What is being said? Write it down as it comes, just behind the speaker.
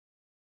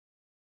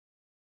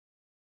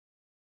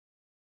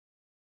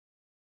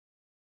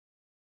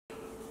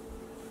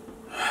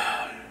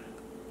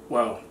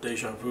Wow,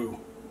 deja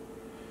vu.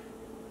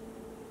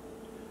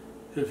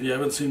 If you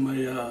haven't seen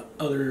my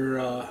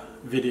other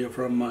video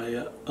from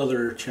my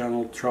other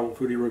channel, Travel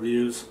Foodie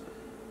Reviews,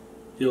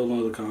 you'll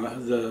know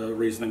the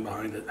reasoning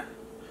behind it.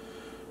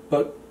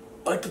 But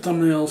like the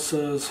thumbnail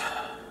says,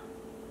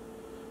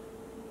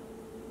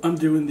 I'm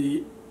doing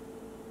the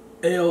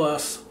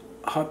A.L.S.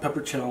 Hot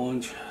Pepper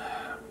Challenge,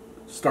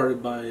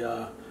 started by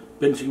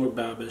binging with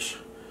Babish.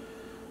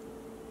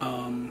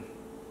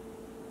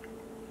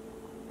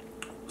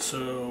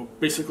 So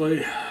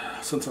basically,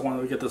 since I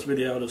wanted to get this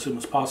video out as soon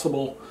as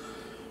possible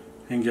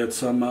and get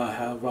some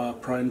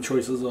have prime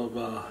choices of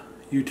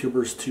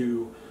YouTubers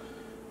to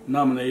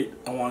nominate,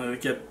 I wanted to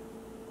get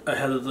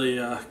ahead of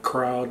the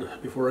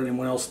crowd before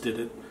anyone else did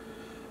it.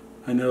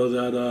 I know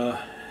that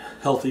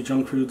Healthy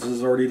Junk Foods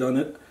has already done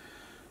it,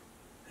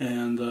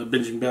 and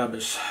binging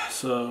Babish,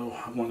 so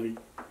I want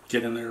to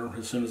get in there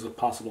as soon as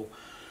possible.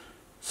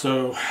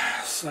 So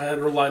I had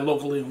to rely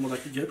locally on what I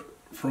could get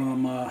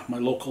from my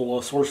local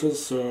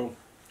sources, so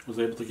I was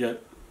able to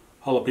get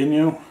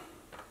jalapeno,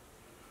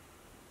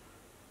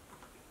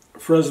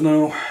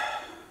 Fresno,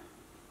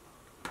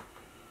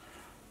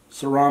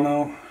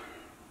 serrano,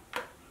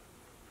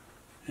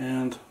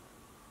 and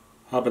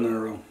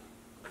habanero.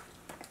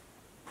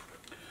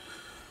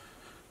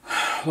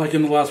 Like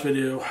in the last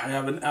video, I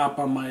have an app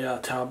on my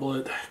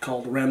tablet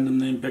called Random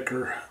Name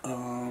Picker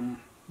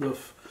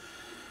with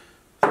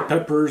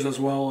peppers as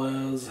well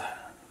as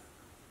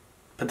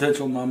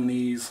potential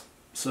nominees.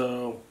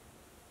 So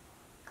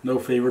no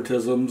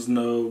favoritisms,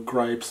 no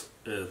gripes,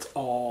 it's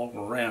all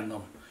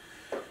random.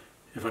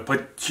 If I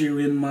put you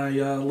in my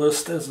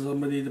list as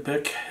somebody to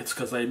pick, it's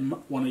because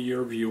I'm one of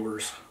your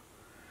viewers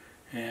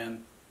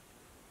and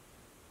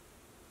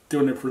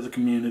doing it for the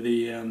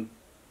community and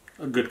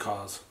a good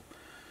cause.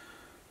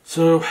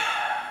 So,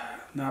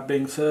 that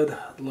being said,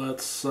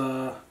 let's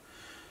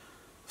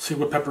see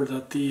what pepper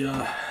that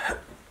the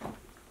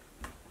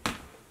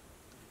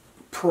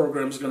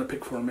program's going to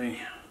pick for me.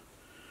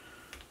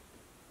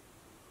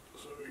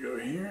 So we go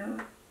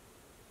here.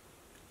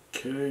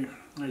 Okay,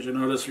 as you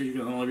notice, I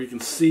don't know if you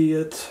can see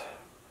it.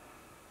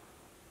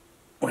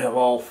 We have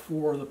all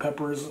 4 of the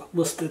peppers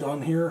listed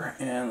on here,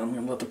 and I'm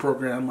going to let the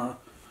program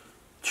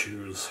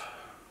choose.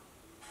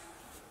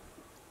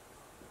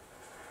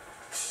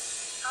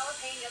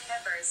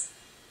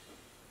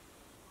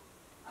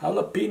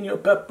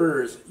 Jalapeno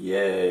peppers,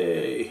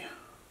 yay!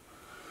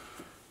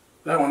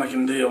 That one I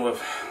can deal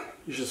with.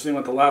 You should see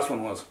what the last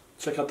one was.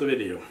 Check out the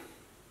video.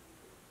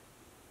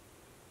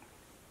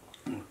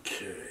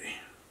 Okay.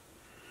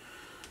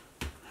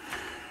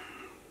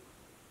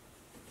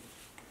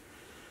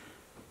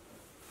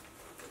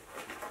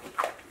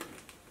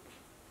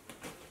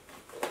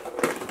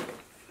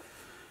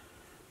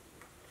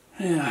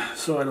 Yeah,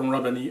 so I don't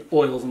rub any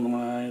oils into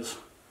my eyes.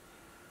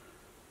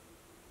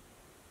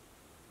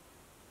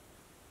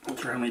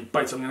 How many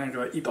bites I'm not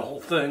going to eat the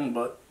whole thing,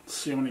 but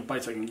see how many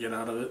bites I can get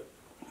out of it.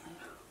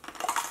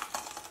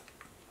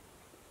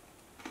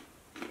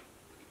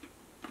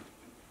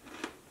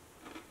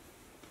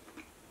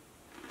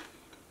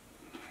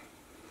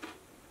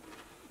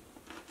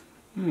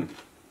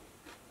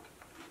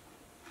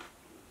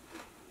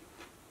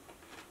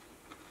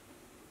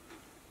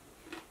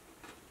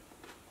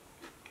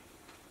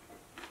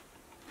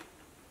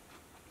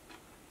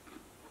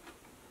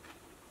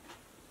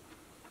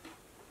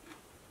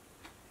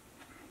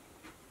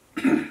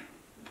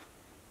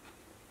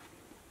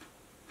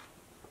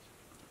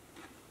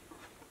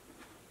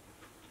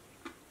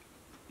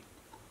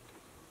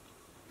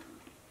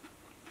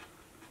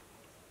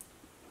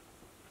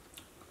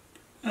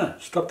 Yeah,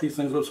 stuff these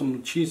things with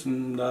some cheese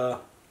and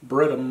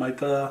bread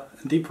and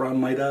deep fry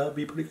might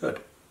be pretty good.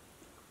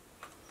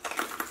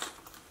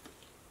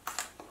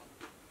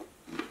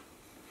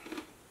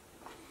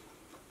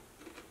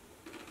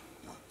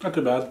 Not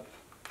too bad.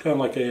 Kind of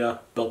like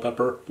a bell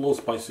pepper, a little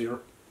spicier.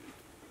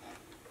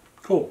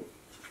 Cool.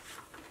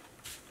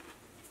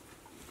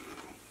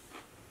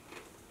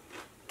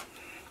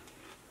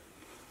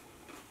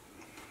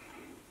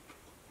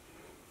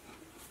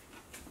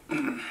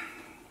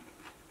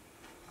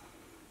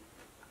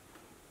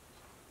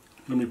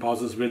 Let me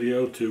pause this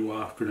video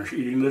to finish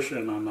eating this,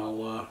 and then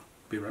I'll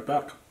be right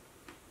back.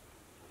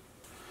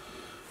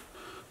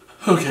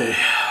 Okay.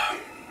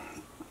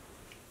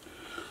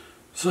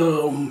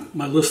 So,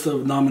 my list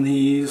of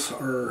nominees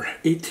are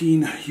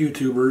 18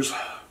 YouTubers.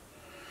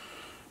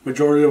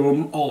 Majority of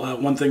them all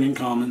have one thing in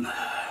common.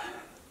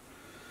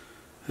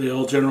 They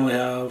all generally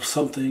have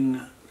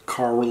something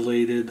car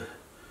related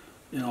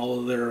in all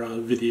of their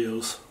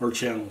videos or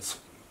channels.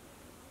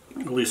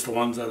 At least the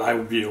ones that I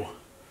view.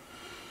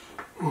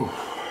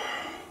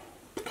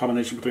 The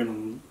combination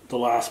between the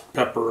last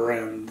pepper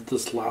and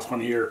this last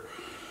one here.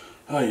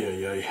 Ay,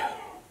 ay,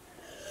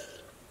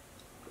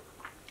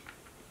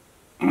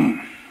 ay.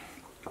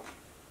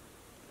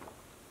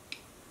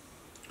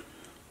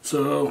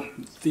 So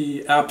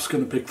the app's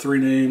going to pick 3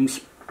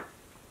 names,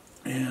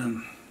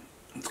 and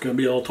it's going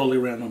to be all totally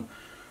random.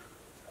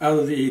 Out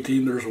of the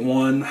 18, there's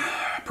one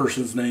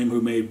person's name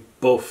who made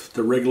both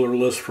the regular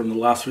list from the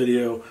last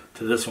video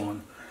to this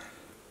one.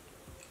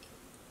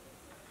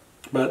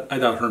 But I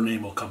doubt her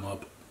name will come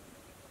up.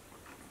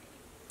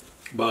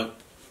 But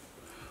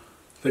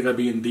I think I'd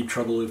be in deep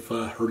trouble if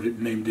her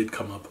name did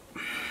come up.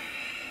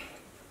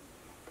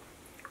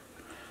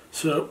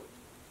 So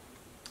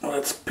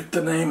let's pick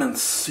the name and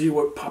see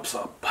what pops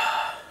up.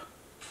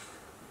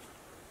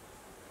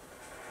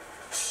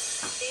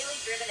 Daily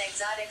Driven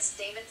Exotics,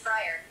 Damon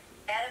Fryer,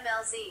 Adam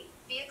LZ,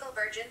 Vehicle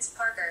Virgins,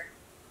 Parker.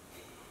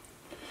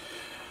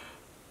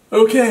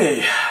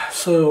 Okay,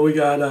 so we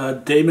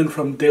got Damon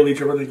from Daily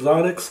Driven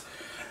Exotics,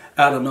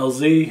 Adam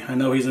LZ. I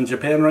know he's in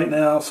Japan right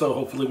now, so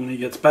hopefully when he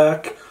gets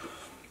back,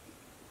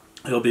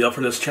 he'll be up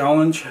for this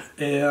challenge.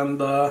 And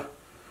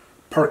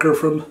Parker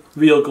from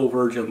Vehicle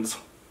Virgins.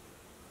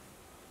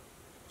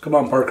 Come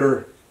on,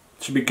 Parker.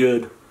 It should be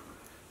good.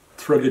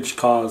 It's for a good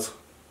cause.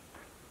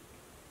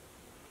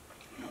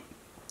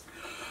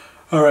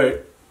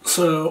 Alright,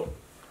 so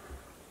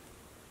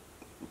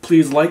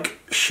please like,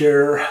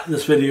 share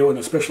this video, and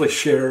especially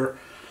share,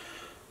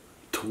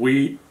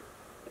 tweet,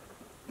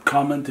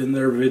 comment in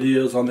their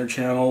videos on their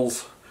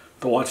channels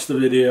to watch the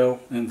video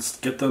and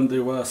get them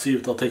to see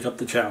if they'll take up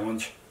the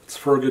challenge. It's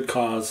for a good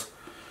cause.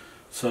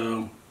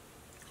 So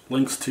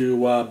links to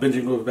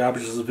Binging with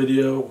Babish's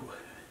video,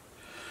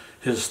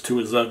 his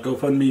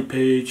GoFundMe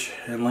page,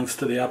 and links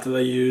to the app that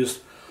I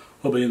used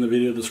will be in the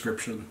video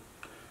description.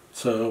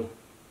 So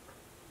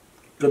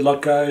good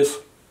luck, guys.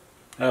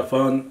 Have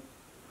fun.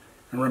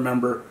 And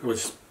remember, it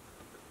was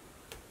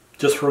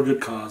just for a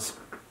good cause.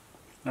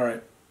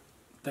 Alright.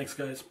 Thanks,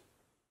 guys.